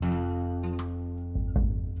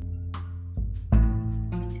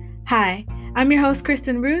Hi, I'm your host,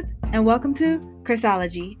 Kristen Ruth, and welcome to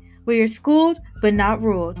Krisology, where you're schooled but not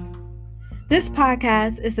ruled. This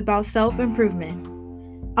podcast is about self-improvement.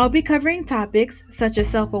 I'll be covering topics such as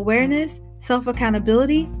self-awareness,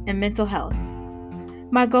 self-accountability, and mental health.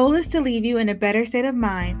 My goal is to leave you in a better state of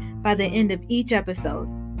mind by the end of each episode,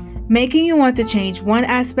 making you want to change one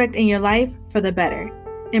aspect in your life for the better,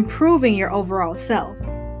 improving your overall self.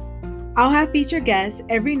 I'll have featured guests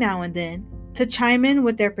every now and then to chime in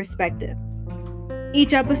with their perspective.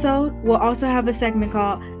 Each episode will also have a segment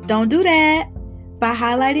called Don't Do That by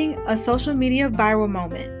highlighting a social media viral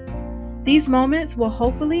moment. These moments will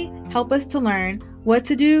hopefully help us to learn what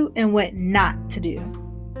to do and what not to do.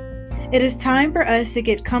 It is time for us to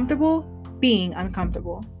get comfortable being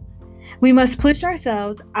uncomfortable. We must push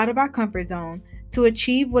ourselves out of our comfort zone to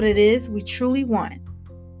achieve what it is we truly want.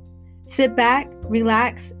 Sit back,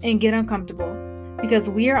 relax, and get uncomfortable because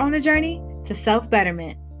we are on a journey to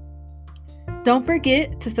self-betterment. Don't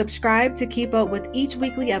forget to subscribe to keep up with each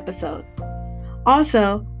weekly episode.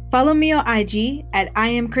 Also, follow me on IG at I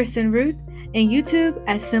am Kristen Ruth and YouTube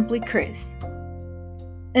at Simply Kris.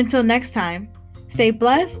 Until next time, stay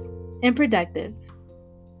blessed and productive.